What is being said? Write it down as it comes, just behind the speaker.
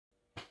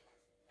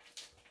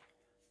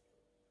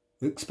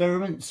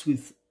Experiments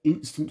with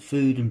instant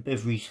food and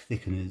beverage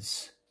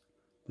thickeners.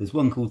 There's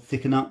one called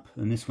Thicken Up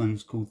and this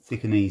one's called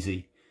Thicken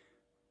Easy.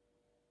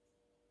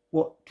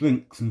 What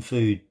drinks and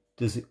food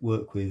does it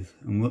work with,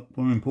 and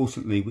more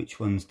importantly, which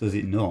ones does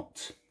it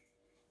not?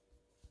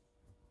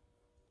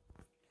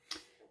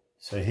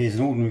 So here's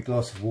an ordinary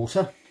glass of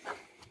water.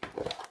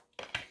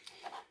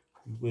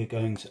 We're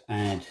going to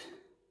add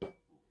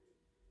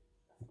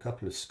a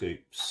couple of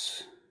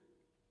scoops.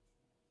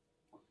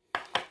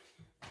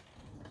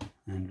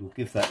 And we'll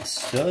give that a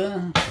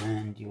stir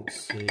and you'll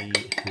see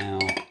how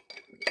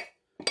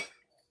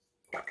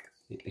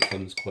it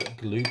becomes quite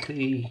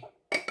gloopy.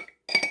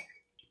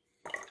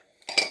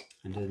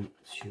 And then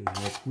she'll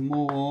add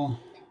more.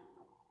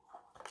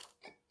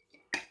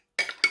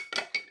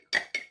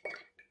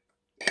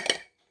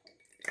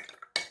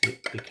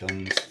 It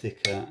becomes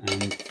thicker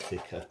and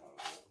thicker.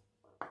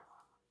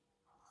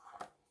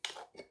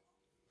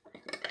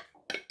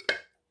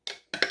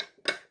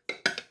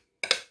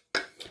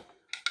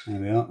 There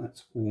we are,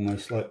 that's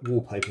almost like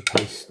wallpaper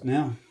paste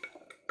now.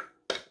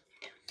 So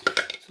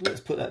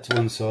let's put that to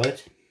one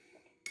side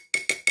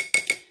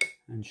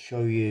and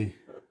show you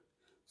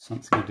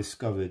something I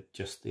discovered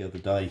just the other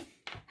day.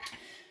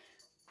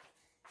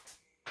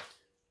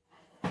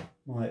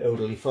 My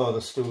elderly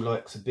father still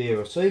likes a beer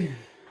or two,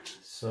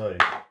 so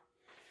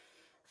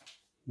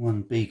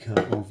one beaker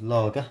of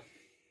lager.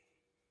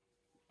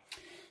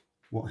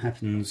 What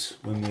happens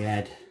when we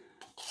add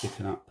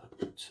Thicken Up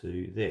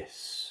to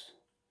this?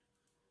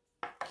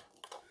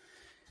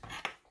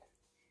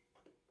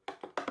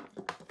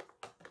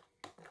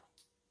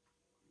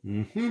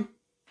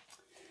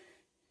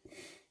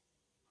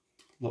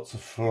 Lots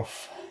of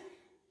froth.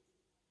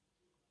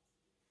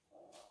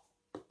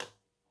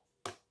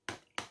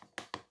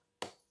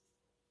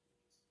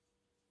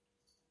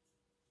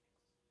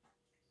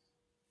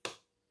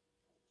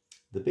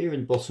 The beer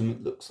in the bottom,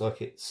 it looks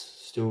like it's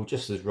still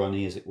just as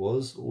runny as it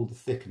was. All the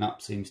Thicken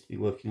Up seems to be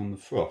working on the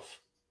froth.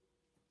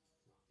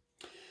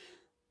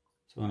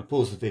 So I'm going to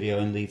pause the video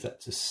and leave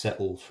that to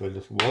settle for a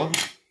little while.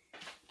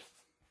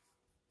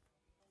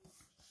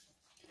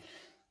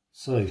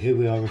 So here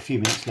we are a few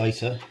minutes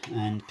later,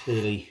 and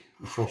clearly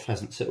the froth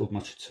hasn't settled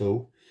much at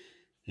all.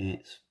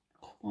 It's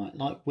quite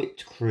like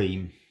whipped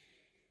cream,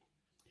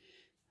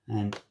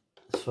 and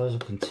as far as I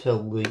can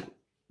tell, the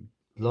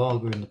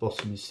lager in the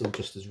bottom is still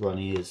just as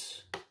runny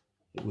as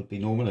it would be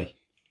normally.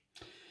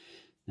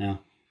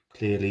 Now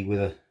clearly with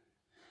a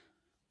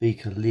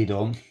beaker lid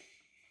on,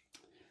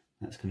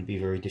 that's going to be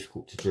very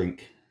difficult to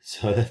drink,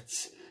 so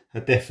that's a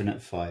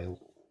definite fail.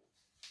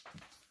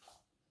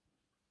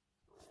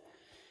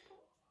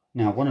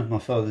 Now, one of my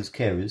father's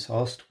carers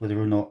asked whether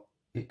or not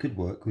it could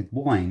work with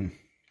wine.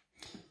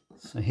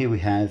 So here we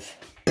have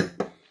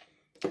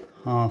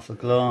half a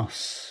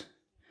glass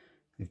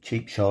of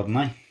cheap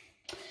Chardonnay.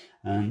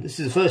 And this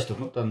is the first, I've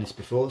not done this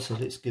before, so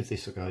let's give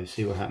this a go,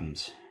 see what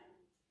happens.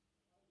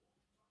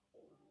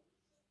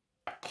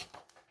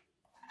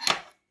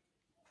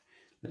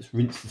 Let's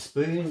rinse the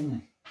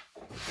spoon.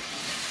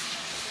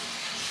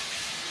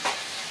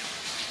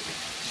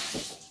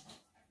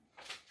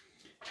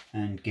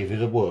 And give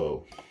it a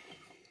whirl.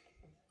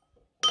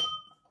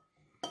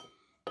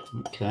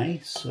 Okay,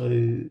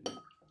 so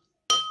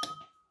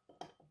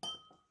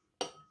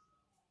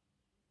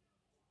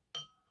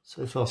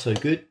far so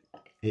good.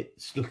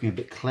 It's looking a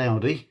bit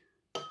cloudy.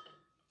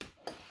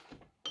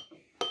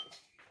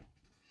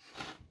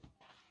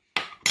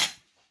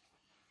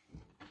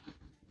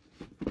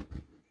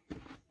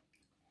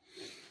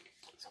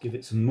 Let's give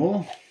it some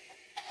more.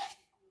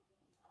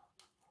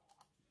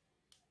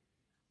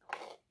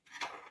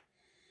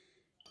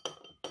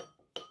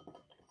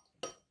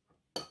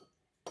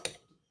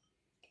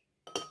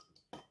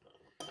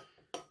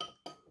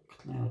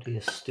 Cloudier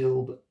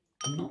still, but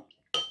not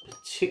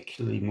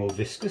particularly more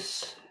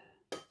viscous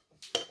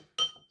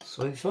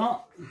so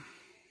far.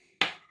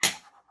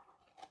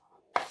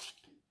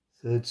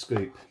 Third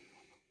scoop.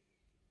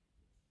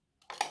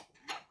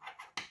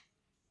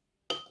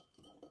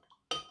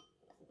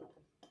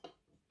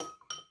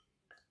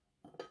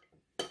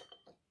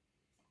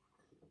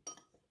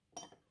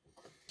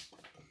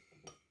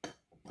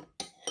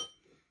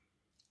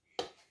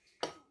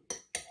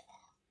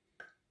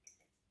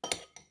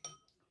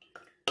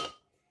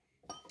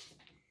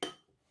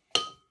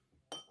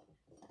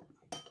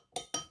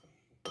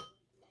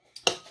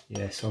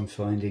 Yes, I'm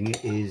finding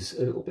it is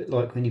a little bit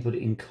like when you put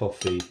it in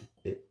coffee.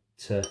 It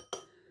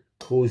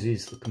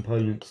causes the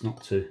components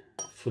not to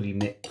fully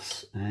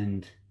mix,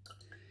 and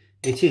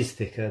it is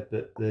thicker,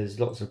 but there's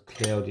lots of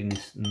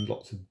cloudiness and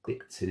lots of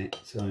bits in it,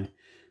 so it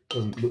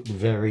doesn't look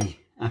very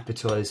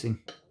appetizing.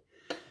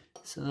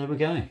 So there we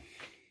go.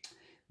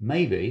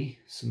 Maybe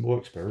some more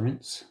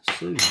experiments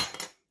soon.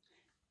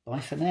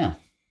 Bye for now.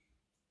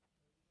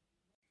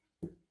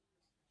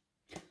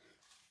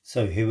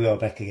 So here we are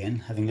back again,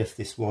 having left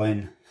this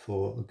wine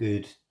for a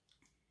good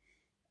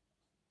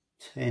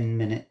 10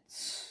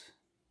 minutes,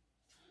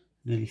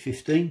 nearly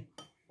 15.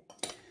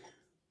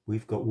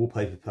 We've got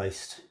wallpaper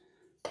paste.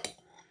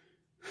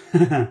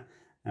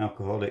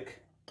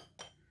 Alcoholic.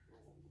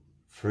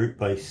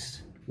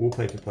 fruit-based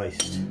wallpaper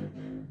paste.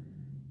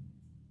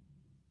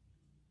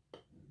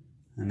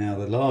 And now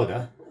the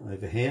lager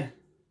over here.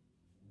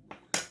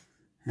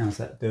 How's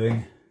that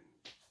doing?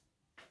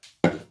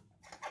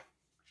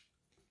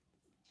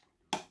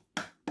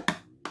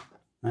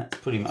 That's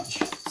pretty much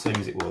the same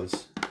as it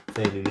was.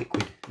 Fairly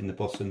liquid in the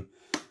bottom,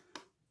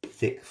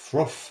 thick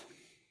froth.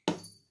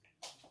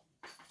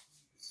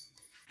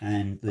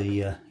 And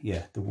the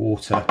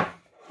water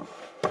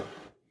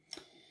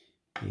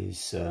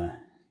is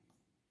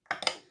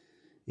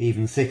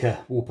even thicker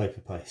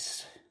wallpaper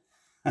paste.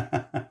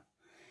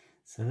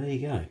 So there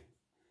you go.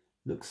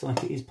 Looks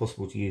like it is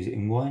possible to use it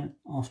in wine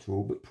after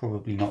all, but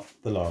probably not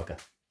the lager.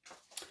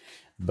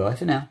 Bye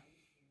for now.